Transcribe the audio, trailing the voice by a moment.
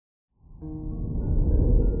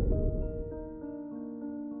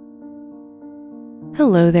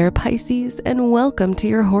Hello there, Pisces, and welcome to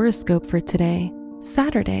your horoscope for today,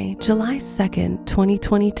 Saturday, July 2nd,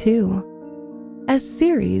 2022. As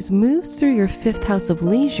Ceres moves through your fifth house of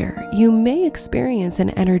leisure, you may experience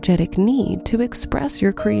an energetic need to express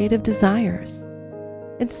your creative desires.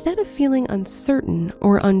 Instead of feeling uncertain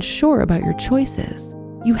or unsure about your choices,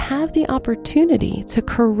 you have the opportunity to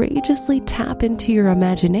courageously tap into your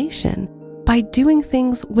imagination by doing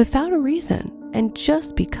things without a reason and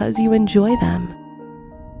just because you enjoy them.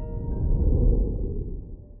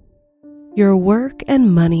 Your work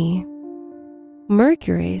and money.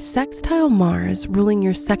 Mercury sextile Mars, ruling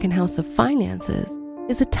your second house of finances,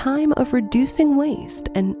 is a time of reducing waste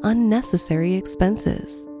and unnecessary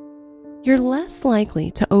expenses. You're less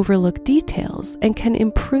likely to overlook details and can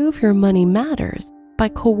improve your money matters by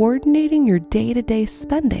coordinating your day-to-day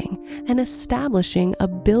spending and establishing a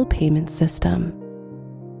bill payment system.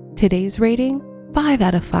 Today's rating, 5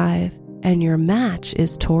 out of 5, and your match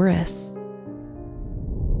is Taurus.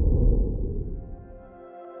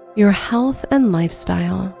 Your health and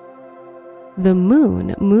lifestyle. The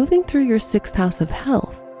moon moving through your sixth house of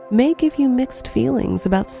health may give you mixed feelings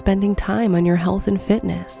about spending time on your health and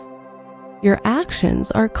fitness. Your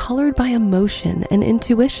actions are colored by emotion and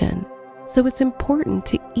intuition, so it's important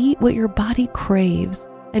to eat what your body craves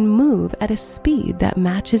and move at a speed that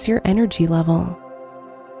matches your energy level.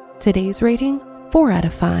 Today's rating, 4 out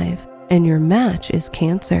of 5, and your match is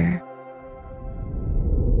Cancer.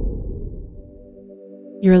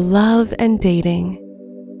 Your love and dating.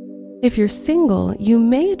 If you're single, you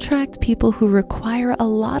may attract people who require a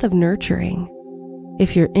lot of nurturing.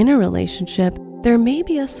 If you're in a relationship, there may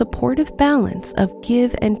be a supportive balance of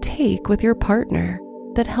give and take with your partner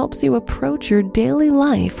that helps you approach your daily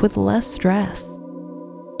life with less stress.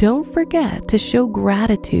 Don't forget to show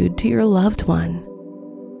gratitude to your loved one.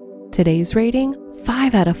 Today's rating,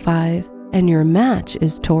 5 out of 5, and your match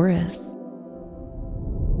is Taurus.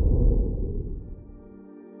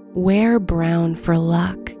 Wear brown for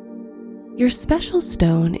luck. Your special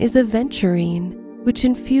stone is aventurine, which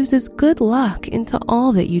infuses good luck into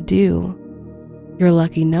all that you do. Your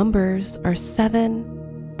lucky numbers are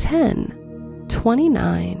 7, 10,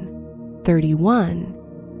 29,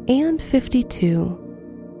 31, and 52.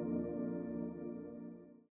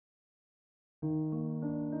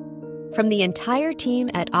 From the entire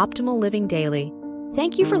team at Optimal Living Daily,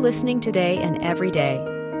 thank you for listening today and every day.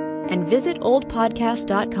 And visit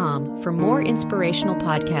oldpodcast.com for more inspirational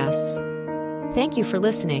podcasts. Thank you for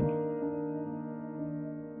listening.